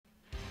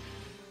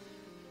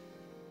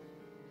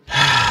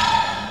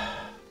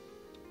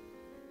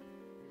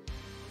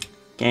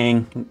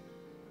Gang,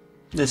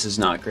 this is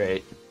not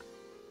great.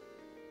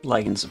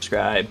 Like and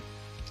subscribe,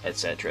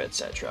 etc.,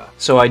 etc.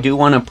 So I do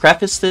want to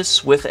preface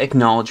this with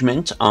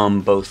acknowledgement.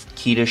 Both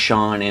Kita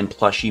Sean and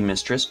Plushie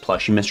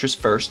Mistress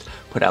first,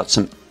 put out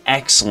some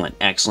excellent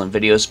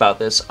videos about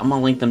this. I'm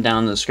gonna link them down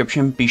in the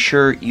description. Be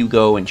sure you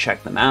go and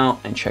check them out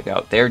and check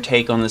out their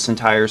take on this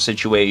entire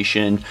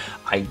situation.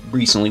 I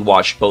recently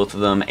watched both of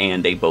them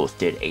and they both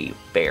did a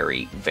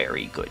very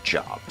good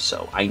job.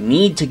 So I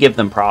need to give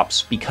them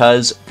props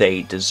because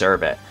they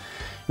deserve it.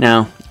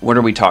 Now, what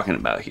are we talking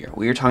about here?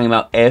 We are talking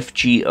about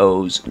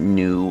FGO's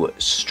new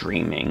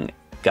streaming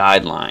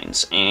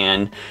guidelines,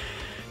 and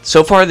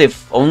so far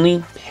they've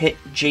only hit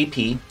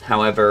JP.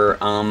 However,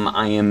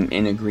 I am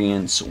in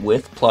agreement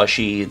with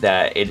Plushie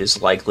that it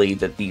is likely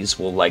that these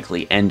will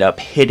likely end up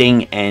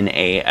hitting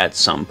NA at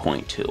some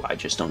point too. I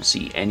just don't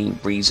see any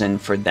reason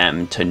for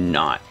them to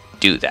not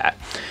do that.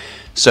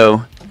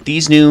 So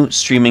these new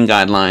streaming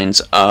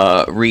guidelines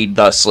read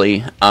thusly.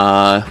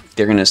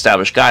 They're going to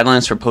establish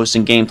guidelines for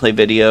posting gameplay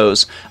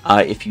videos.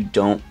 If you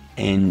don't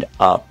end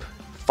up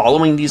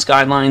following these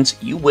guidelines,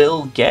 you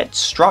will get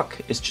struck.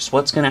 It's just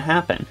what's going to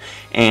happen.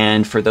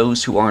 And for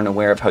those who aren't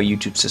aware of how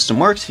YouTube system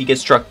works, if you get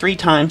struck 3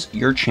 times,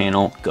 your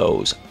channel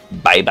goes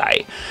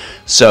bye-bye.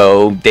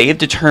 So they have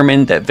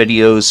determined that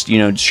videos,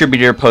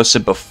 distributed or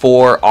posted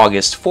before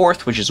August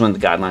 4th, which is when the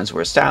guidelines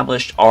were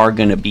established, are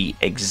going to be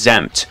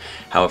exempt.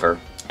 However,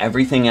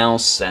 everything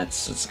else,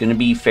 it's going to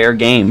be fair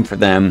game for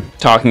them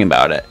talking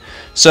about it.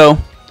 So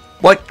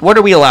what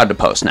are we allowed to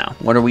post now?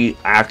 What are we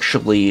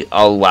actually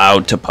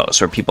allowed to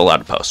post? Or are people allowed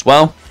to post?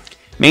 Well,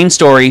 main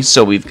story,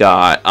 so we've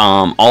got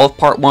all of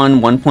Part 1,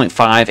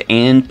 1.5,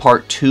 and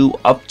Part 2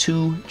 up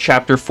to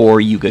Chapter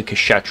 4, Yuga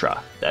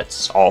Kshetra.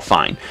 That's all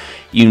fine.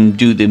 You can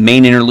do the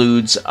main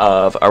interludes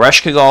of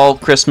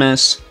Ereshkigal,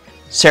 Christmas,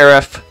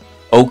 Seraph,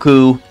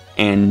 Oku,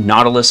 and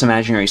Nautilus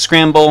Imaginary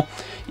Scramble.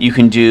 You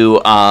can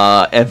do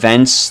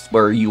events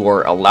where you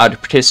are allowed to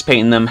participate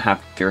in them if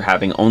you're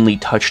having only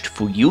touched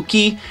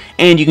Fuyuki,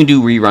 and you can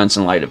do reruns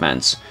and light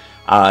events.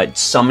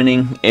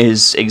 Summoning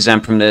is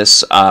exempt from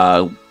this.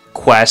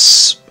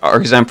 Quests are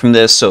exempt from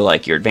this, so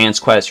like your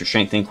advanced quests, your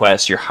strengthening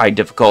quests, your high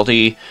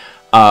difficulty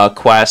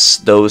quests,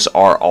 those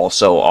are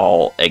also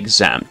all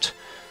exempt.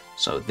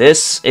 So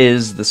this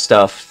is the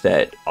stuff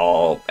that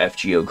all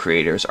FGO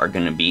creators are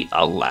going to be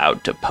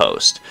allowed to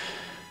post.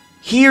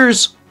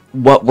 Here's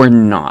what we're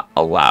not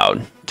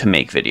allowed to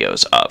make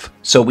videos of.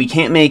 So we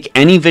can't make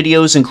any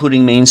videos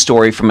including main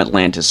story from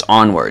Atlantis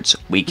onwards.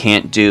 We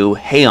can't do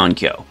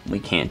Heian-kyo. We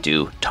can't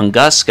do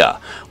Tunguska.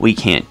 We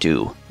can't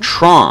do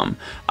Trom.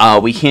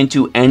 We can't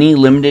do any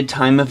limited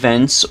time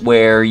events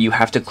where you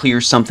have to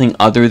clear something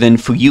other than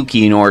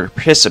Fuyuki in order to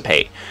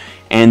participate.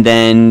 And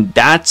then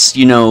that's,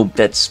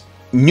 that's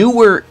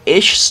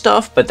newer-ish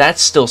stuff, but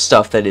that's still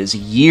stuff that is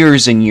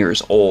years and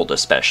years old,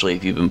 especially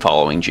if you've been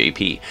following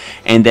JP.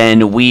 And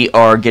then we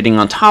are getting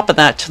on top of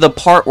that to the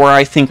part where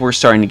I think we're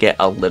starting to get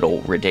a little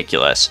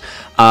ridiculous.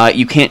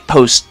 You can't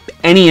post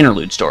any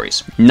interlude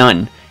stories.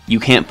 None. You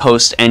can't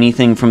post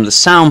anything from the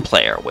sound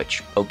player,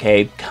 which,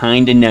 okay,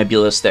 kind of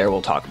nebulous there.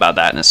 We'll talk about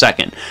that in a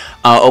second.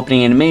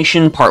 Opening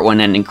animation, Part 1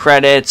 ending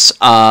credits,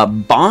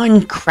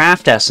 Bond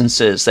craft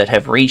essences that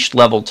have reached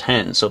level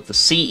 10. So if the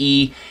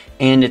CE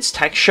and its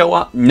text show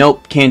up,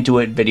 nope, can't do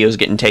it, video's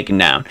getting taken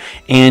down.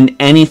 And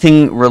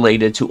anything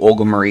related to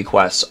Olga Marie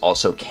quests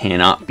also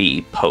cannot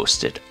be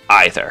posted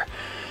either.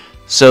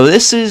 So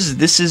this is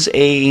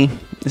a thing.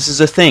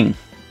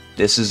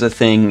 This is a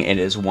thing. It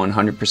is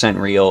 100%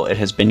 real. It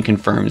has been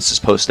confirmed. This is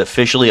posted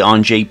officially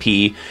on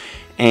JP,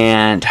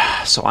 and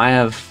so I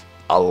have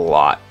a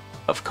lot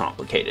of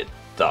complicated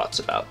thoughts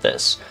about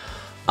this.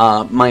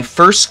 My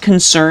first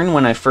concern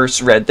when I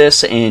first read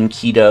this and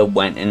Kita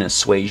went and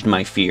assuaged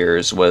my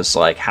fears was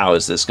like, how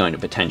is this going to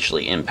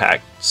potentially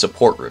impact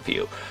support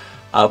review?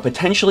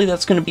 Potentially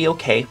that's going to be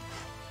okay,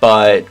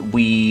 but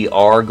we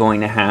are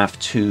going to have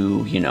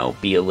to,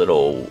 be a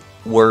little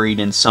worried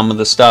in some of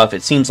the stuff.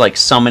 It seems like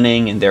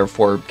summoning and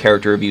therefore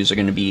character reviews are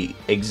going to be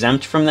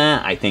exempt from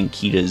that. I think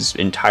Kita's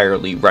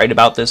entirely right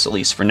about this, at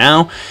least for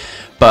now,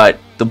 but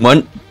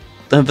one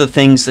of the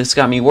things that's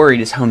got me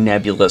worried is how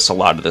nebulous a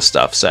lot of this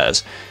stuff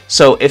says.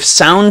 So if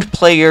sound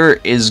player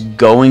is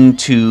going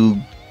to,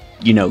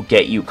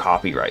 get you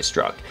copyright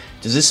struck,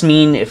 does this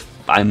mean if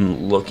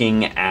I'm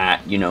looking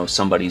at,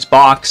 somebody's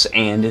box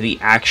and the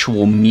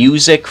actual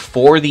music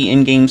for the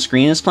in-game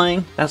screen is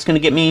playing, that's going to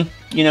get me,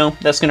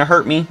 that's going to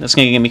hurt me, that's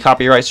going to get me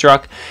copyright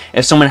struck?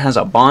 If someone has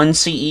a Bond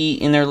CE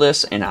in their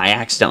list and I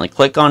accidentally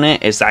click on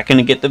it, is that going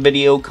to get the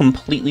video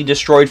completely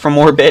destroyed from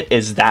orbit?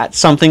 Is that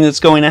something that's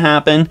going to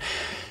happen?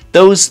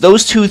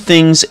 Those two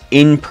things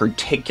in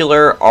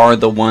particular are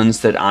the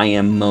ones that I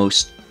am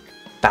most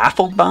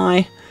baffled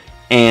by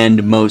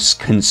and most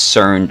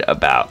concerned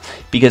about,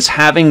 because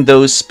having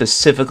those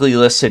specifically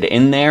listed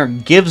in there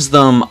gives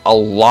them a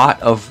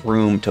lot of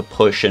room to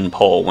push and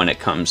pull when it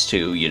comes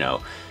to,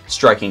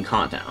 striking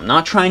content. I'm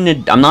not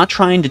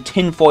trying to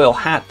tinfoil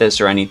hat this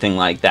or anything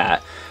like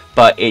that,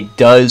 but it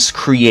does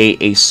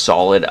create a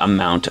solid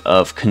amount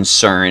of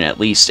concern, at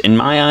least in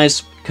my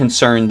eyes,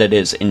 concern that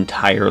is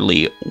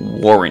entirely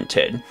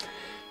warranted.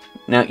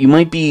 Now, you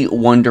might be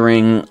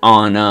wondering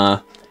on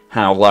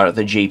how a lot of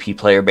the JP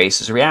player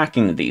base is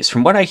reacting to these.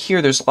 From what I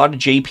hear, there's a lot of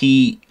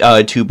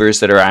JP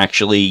tubers that are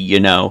actually, you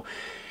know,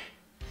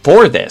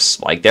 for this.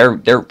 Like,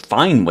 they're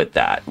fine with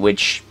that,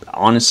 which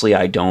honestly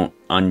I don't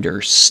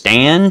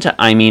understand.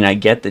 I mean, I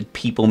get that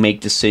people make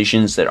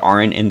decisions that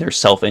aren't in their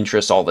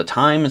self-interest all the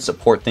time and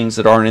support things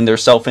that aren't in their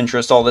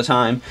self-interest all the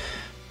time.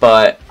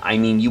 But, I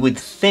mean, you would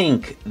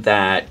think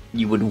that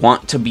you would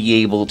want to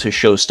be able to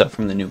show stuff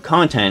from the new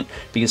content,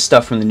 because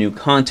stuff from the new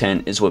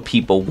content is what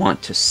people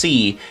want to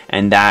see,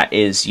 and that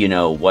is, you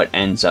know, what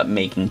ends up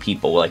making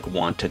people, like,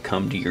 want to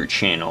come to your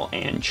channel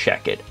and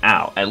check it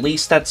out. At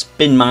least that's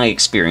been my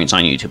experience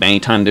on YouTube.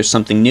 Anytime there's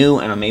something new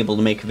and I'm able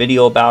to make a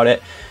video about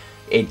it,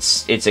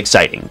 it's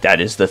exciting. That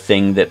is the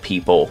thing that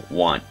people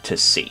want to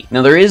see.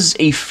 Now, there is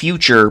a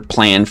future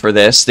plan for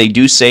this. They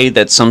do say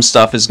that some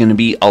stuff is going to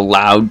be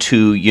allowed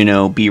to, you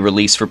know, be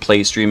released for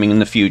play streaming in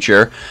the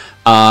future.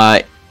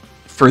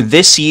 For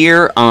this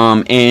year,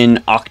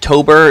 in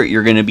October,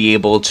 you're going to be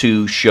able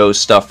to show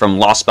stuff from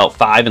Lost Belt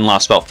 5 and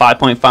Lost Belt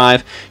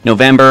 5.5.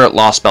 November,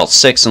 Lost Belt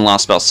 6 and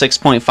Lost Belt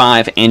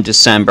 6.5. And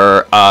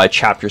December,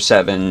 Chapter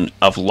 7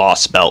 of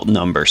Lost Belt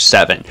number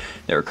 7.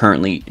 There are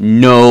currently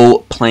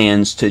no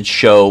plans to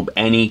show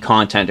any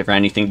content or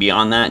anything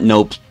beyond that.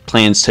 No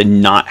plans to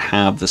not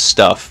have the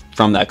stuff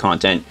from that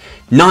content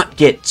not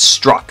get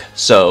struck.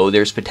 So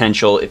there's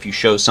potential if you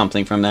show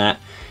something from that,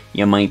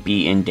 you might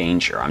be in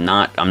danger. I'm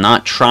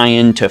not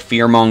trying to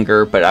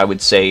fearmonger, but I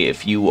would say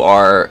if you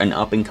are an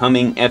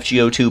up-and-coming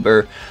FGO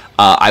tuber,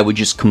 I would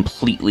just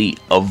completely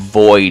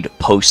avoid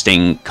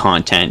posting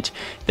content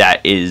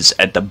that is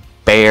at the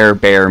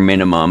bare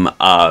minimum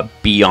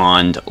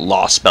beyond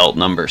Lost Belt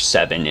number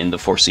 7 in the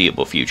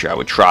foreseeable future. I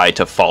would try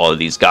to follow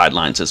these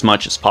guidelines as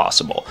much as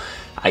possible.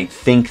 I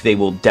think they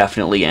will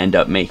definitely end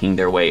up making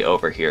their way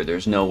over here.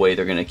 There's no way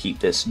they're going to keep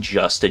this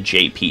just a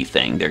JP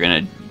thing. They're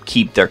going to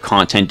keep their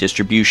content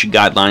distribution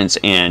guidelines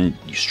and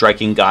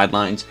striking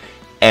guidelines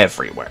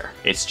everywhere.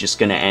 It's just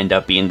going to end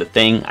up being the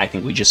thing. I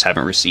think we just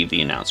haven't received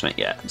the announcement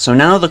yet. So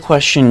now the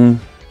question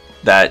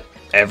that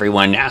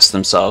everyone asks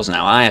themselves,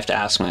 now I have to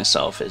ask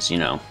myself, is, you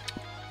know,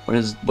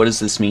 what does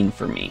this mean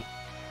for me?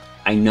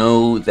 I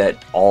know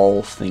that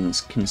all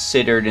things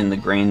considered in the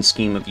grand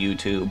scheme of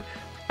YouTube,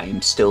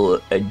 I'm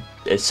still a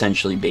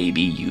essentially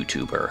baby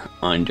YouTuber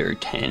under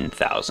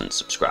 10,000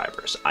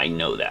 subscribers. I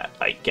know that.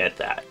 I get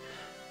that.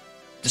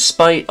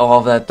 Despite all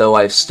of that, though,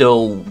 I've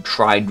still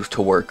tried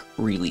to work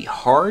really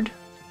hard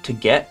to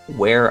get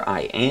where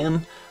I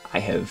am. I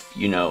have,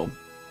 you know,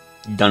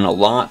 done a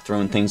lot,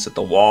 thrown things at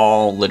the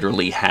wall,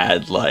 literally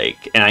had,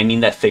 like, and I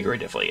mean that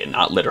figuratively and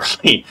not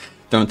literally,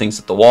 thrown things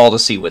at the wall to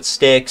see what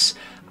sticks.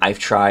 I've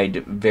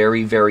tried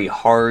very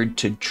hard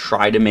to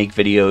try to make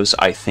videos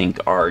I think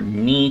are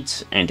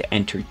neat and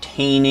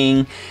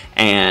entertaining,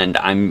 and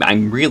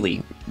I'm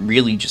really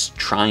just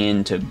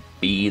trying to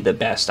be the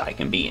best I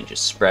can be and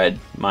just spread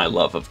my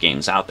love of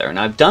games out there. And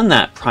I've done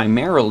that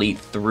primarily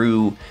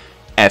through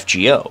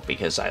FGO,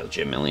 because I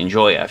legitimately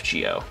enjoy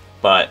FGO,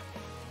 but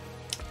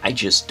I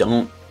just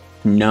don't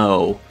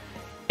know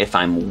if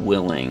I'm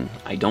willing.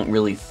 I don't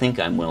really think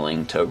I'm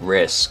willing to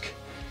risk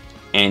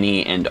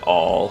any and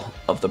all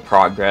of the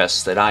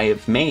progress that I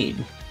have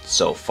made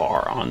so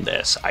far on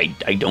this. I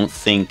don't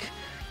think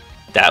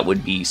that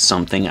would be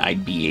something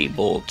I'd be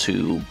able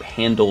to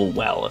handle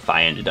well if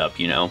I ended up,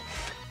 you know,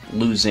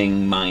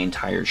 losing my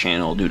entire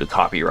channel due to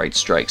copyright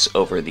strikes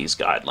over these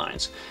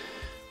guidelines.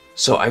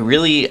 So I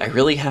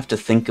really have to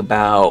think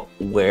about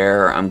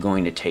where I'm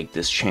going to take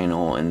this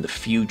channel in the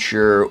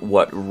future,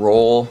 what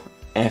role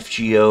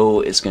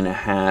FGO is going to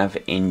have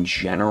in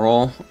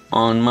general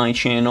on my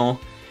channel,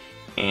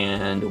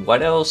 and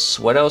what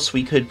else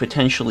we could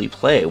potentially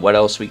play, what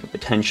else we could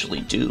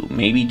potentially do.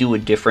 Maybe do a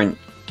different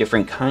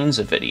kinds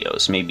of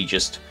videos, maybe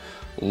just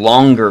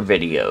longer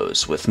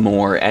videos with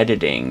more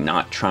editing,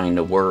 not trying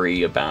to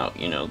worry about,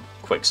 you know,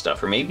 quick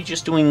stuff, or maybe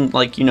just doing,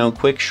 like, you know,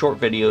 quick short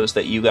videos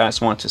that you guys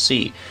want to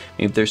see.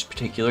 Maybe there's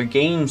particular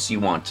games you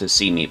want to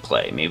see me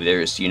play, maybe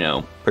there's, you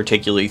know,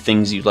 particularly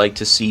things you'd like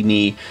to see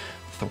me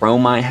throw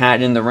my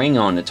hat in the ring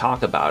on to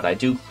talk about. I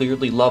do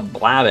clearly love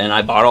blabbing.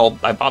 I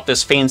bought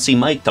this fancy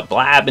mic to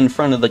blab in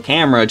front of the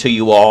camera to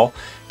you all,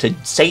 to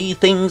say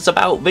things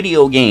about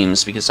video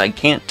games, because I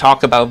can't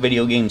talk about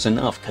video games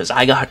enough, because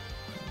I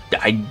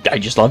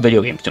just love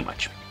video games too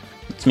much.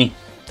 It's me.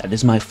 That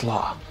is my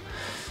flaw.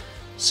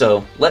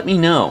 So let me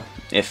know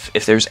if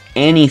there's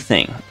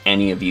anything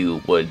any of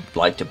you would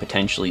like to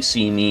potentially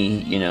see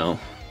me, you know,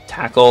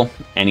 tackle,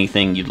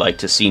 anything you'd like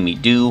to see me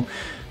do.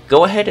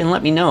 Go ahead and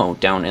let me know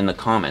down in the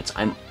comments.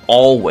 I'm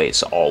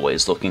always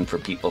looking for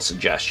people's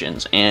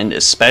suggestions, and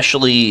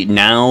especially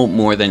now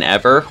more than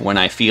ever, when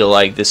I feel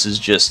like this is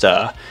just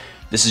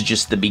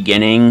the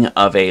beginning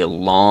of a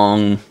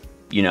long,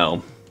 you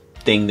know,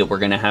 thing that we're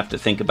gonna have to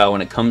think about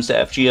when it comes to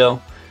FGO.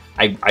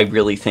 I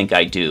really think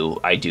I do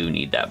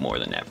need that more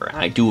than ever. And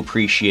I do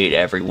appreciate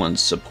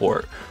everyone's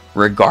support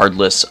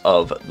regardless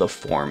of the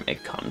form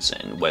it comes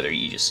in. Whether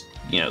you just,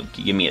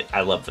 give me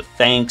I love the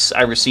thanks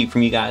I receive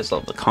from you guys,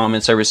 love the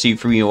comments I receive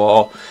from you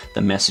all,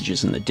 the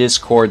messages in the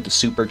Discord, the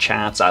super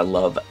chats. I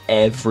love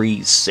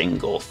every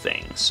single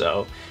thing.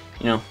 So,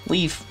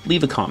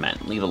 leave a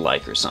comment, leave a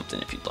like or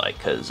something if you'd like,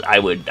 because I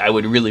would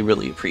really,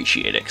 really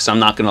appreciate it. Because I'm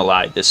not gonna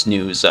lie, this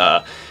news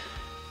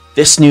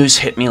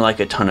hit me like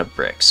a ton of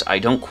bricks. I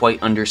don't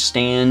quite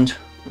understand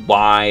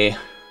why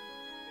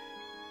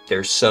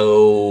they're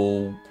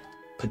so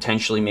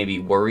potentially maybe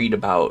worried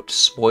about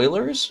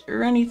spoilers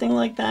or anything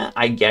like that.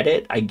 I get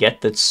it. I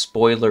get that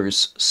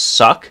spoilers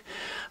suck.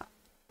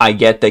 I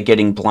get that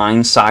getting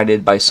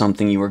blindsided by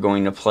something you were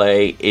going to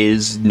play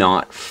is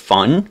not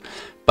fun.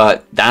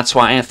 But that's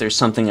why if there's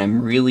something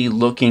I'm really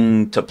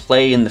looking to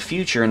play in the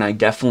future and I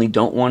definitely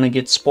don't want to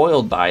get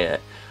spoiled by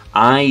it,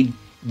 I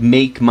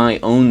make my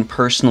own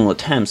personal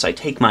attempts. I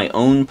take my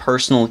own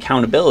personal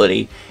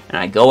accountability and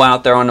I go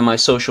out there onto my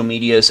social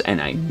medias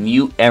and I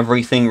mute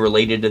everything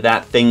related to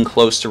that thing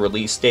close to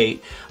release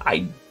date.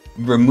 I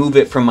remove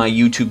it from my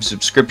YouTube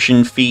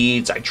subscription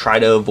feeds. I try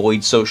to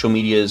avoid social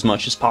media as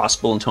much as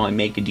possible until I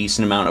make a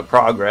decent amount of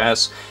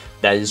progress.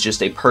 That is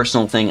just a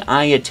personal thing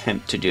I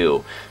attempt to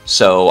do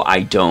so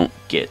I don't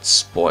get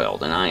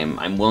spoiled. And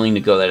I'm willing to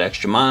go that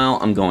extra mile.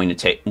 I'm willing to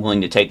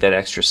take that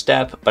extra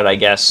step, but I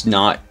guess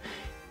not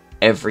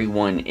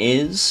everyone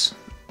is.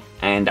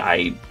 And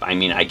I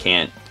mean, I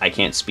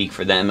can't speak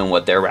for them and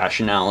what their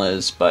rationale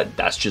is, but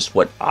that's just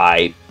what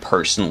I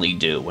personally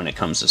do when it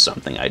comes to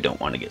something I don't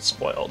want to get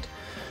spoiled.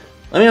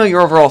 Let me know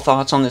your overall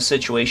thoughts on this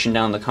situation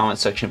down in the comment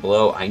section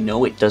below. I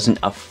know it doesn't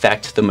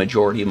affect the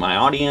majority of my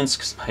audience,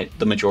 because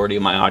the majority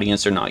of my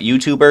audience are not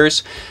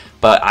YouTubers,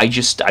 but I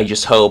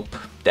just hope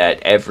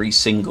that every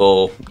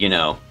single,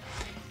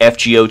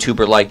 FGO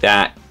tuber like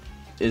that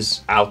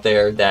is out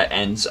there that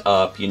ends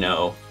up,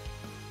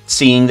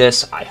 seeing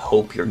this. I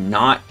hope you're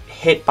not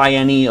hit by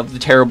any of the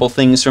terrible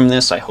things from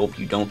this. I hope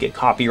you don't get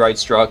copyright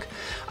struck.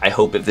 I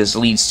hope if this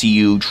leads to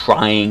you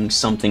trying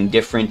something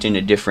different in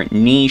a different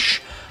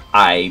niche,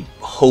 I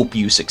hope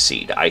you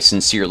succeed. I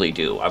sincerely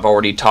do. I've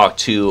already talked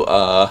to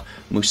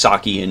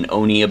Musaki and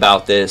Oni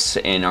about this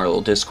in our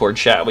little Discord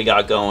chat we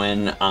got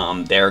going.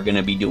 They're going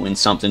to be doing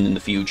something in the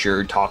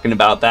future talking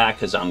about that,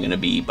 because I'm going to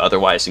be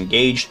otherwise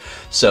engaged.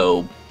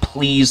 So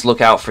please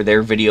look out for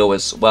their video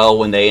as well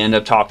when they end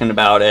up talking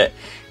about it.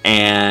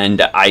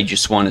 And I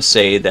just want to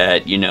say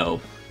that,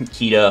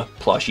 Kita,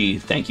 Plushy,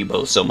 thank you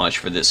both so much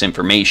for this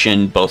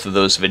information. Both of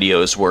those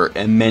videos were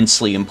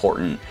immensely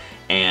important,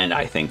 and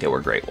I think they were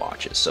great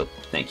watches, so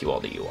thank you all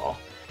to you all.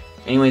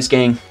 Anyways,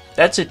 gang,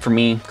 that's it for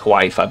me,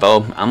 Kawaii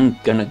 50. I'm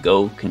gonna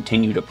go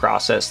continue to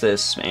process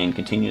this and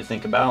continue to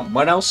think about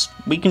what else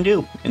we can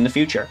do in the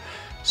future.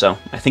 So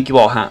I think you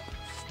all have,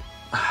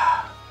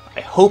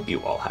 I hope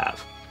you all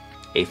have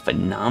a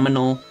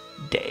phenomenal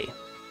day,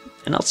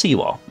 and I'll see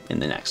you all in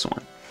the next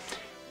one.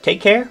 Take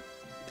care,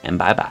 and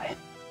bye-bye.